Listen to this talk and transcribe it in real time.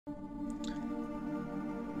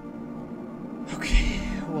Okay,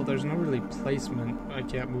 well there's no really placement. I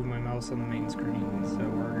can't move my mouse on the main screen, so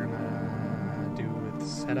we're gonna do with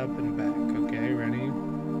setup and back. Okay, ready?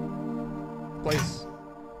 Place.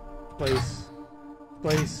 Place.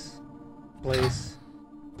 Place. Place.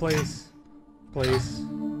 Place. Place.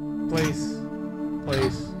 Place.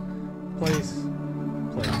 Place. Place.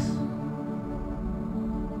 Place.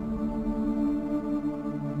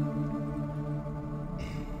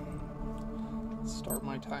 Start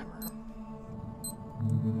my timer.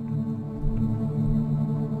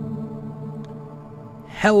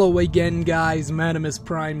 Hello again, guys. Madamus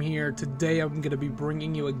Prime here. Today I'm going to be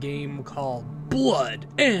bringing you a game called Blood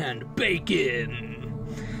and Bacon.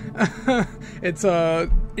 It's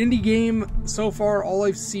a indie game. So far, all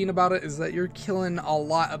I've seen about it is that you're killing a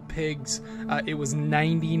lot of pigs. It was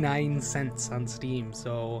 99 cents on Steam,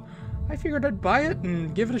 so I figured I'd buy it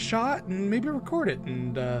and give it a shot and maybe record it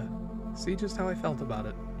and see just how I felt about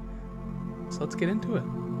it. So let's get into it.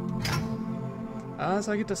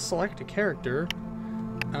 So I get to select a character.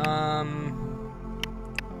 Well,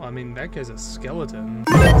 I mean, that guy's a skeleton.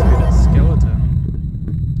 So let's get a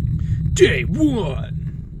skeleton. Day 1!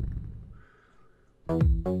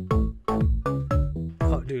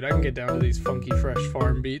 Oh, dude, I can get down to these funky, fresh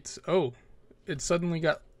farm beats. Oh, it suddenly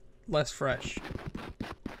got less fresh. A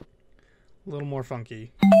little more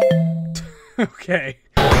funky. Okay.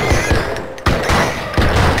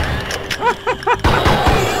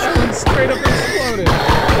 That one straight up exploded.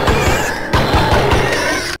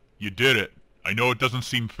 You did it. I know it doesn't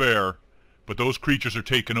seem fair, but those creatures are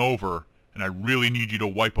taking over, and I really need you to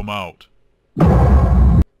wipe them out.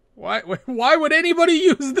 Why would anybody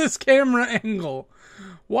use this camera angle?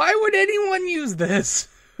 Why would anyone use this?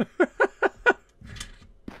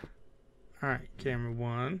 Alright, camera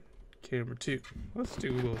 1, camera 2. Let's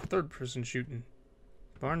do a little third-person shooting.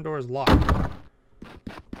 Barn door's locked.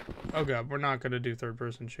 Oh god, we're not gonna do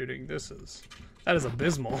third-person shooting. That is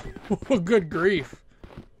abysmal. Good grief.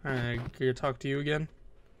 Alright, can I talk to you again?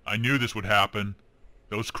 I knew this would happen.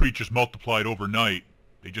 Those creatures multiplied overnight.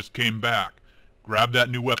 They just came back. Grab that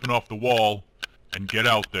new weapon off the wall, and get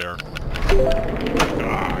out there.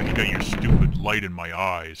 Ah, you got your stupid light in my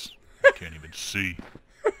eyes. I can't even see.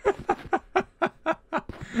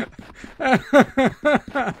 This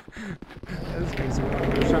makes me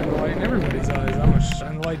want to shine the light in everybody's eyes. I'm gonna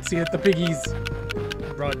shine the light, see it, the piggies.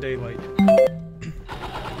 Broad daylight.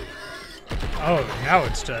 Oh, now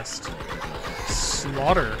it's just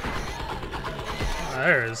slaughter.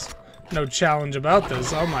 There's no challenge about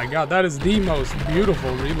this. Oh my god, that is the most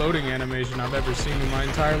beautiful reloading animation I've ever seen in my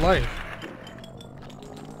entire life.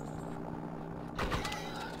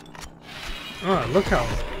 Oh, look how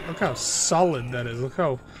solid that is. Look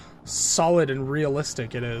how solid and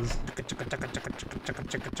realistic it is.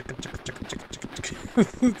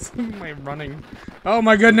 Am I running? Oh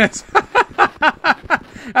my goodness!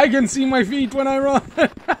 I can see my feet when I run.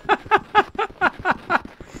 Feed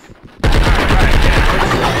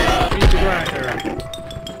the grinder.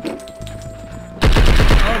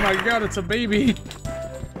 Oh my god, it's a baby.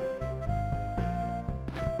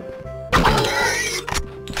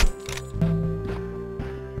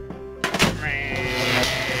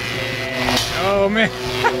 Oh man.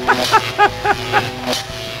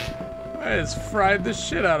 I just fried the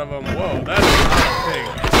shit out of him. Whoa, that is not a pig.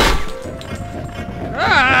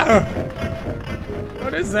 Ah!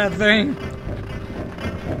 What is that thing?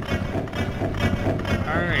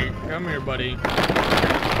 Alright, come here, buddy.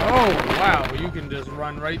 Oh, wow, you can just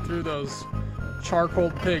run right through those charcoal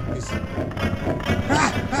pigs.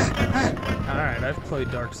 Alright, I've played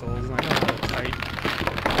Dark Souls, and I know how to kite.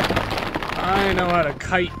 I know how to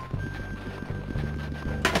kite.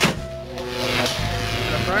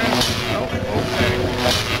 Fry him? Oh, okay.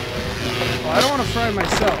 Well, I don't want to fry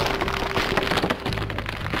myself.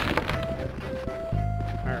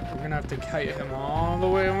 Alright, we're gonna have to kite him all the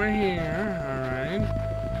way over here. Alright.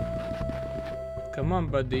 Come on,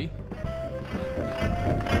 buddy.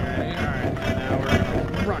 Alright. And now we're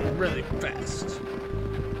gonna run really fast.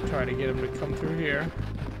 Try to get him to come through here.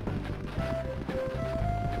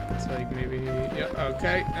 It's like maybe... Yeah,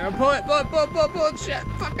 okay. Now pull it! Pull it! Shit!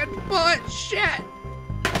 Fucking pull it! Shit!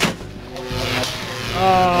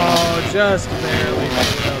 Oh, just barely made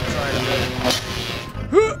it outside of it.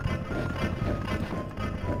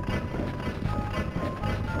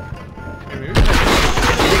 Maybe we can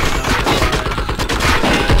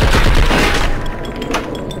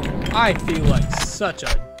I feel like such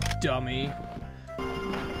a dummy.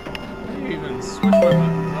 You even switch my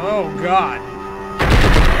weapons. Oh god.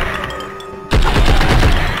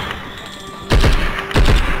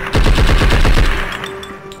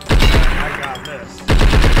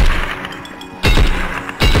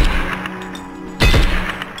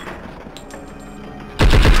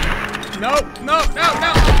 No, no, no,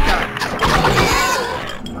 no!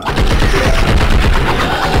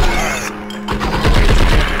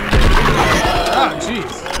 Oh,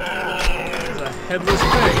 jeez. This is a headless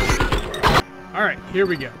pig. Alright, here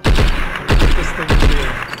we go. Get this thing in the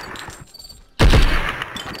air.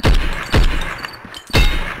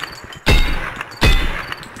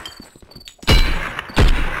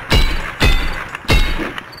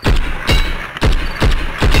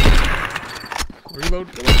 Reload.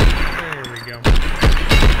 There we go.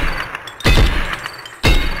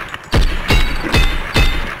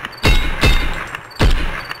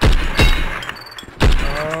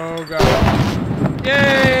 Oh god.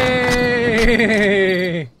 Yay!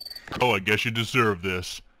 Oh, I guess you deserve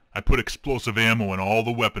this. I put explosive ammo in all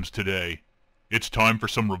the weapons today. It's time for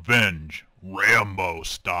some revenge. Rambo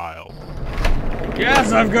style.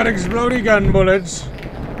 Yes, I've got explodey gun bullets.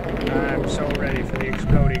 I'm so ready for the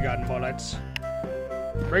explodey gun bullets.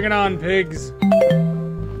 Bring it on, pigs.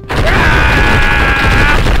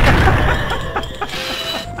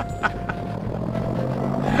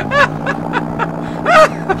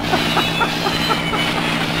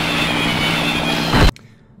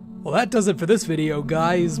 Well, that does it for this video,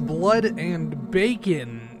 guys. Blood and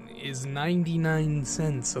Bacon is 99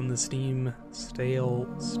 cents on the Steam Sale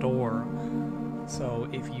store. So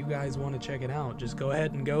if you guys want to check it out, just go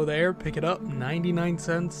ahead and go there, pick it up, 99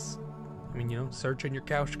 cents. I mean, you know, search on your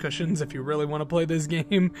couch cushions if you really want to play this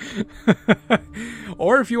game.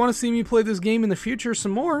 Or if you want to see me play this game in the future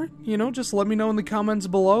some more, you know, just let me know in the comments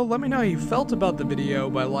below. Let me know how you felt about the video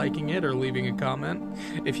by liking it or leaving a comment.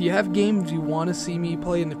 If you have games you want to see me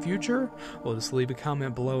play in the future, well, just leave a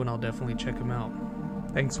comment below and I'll definitely check them out.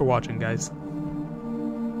 Thanks for watching, guys.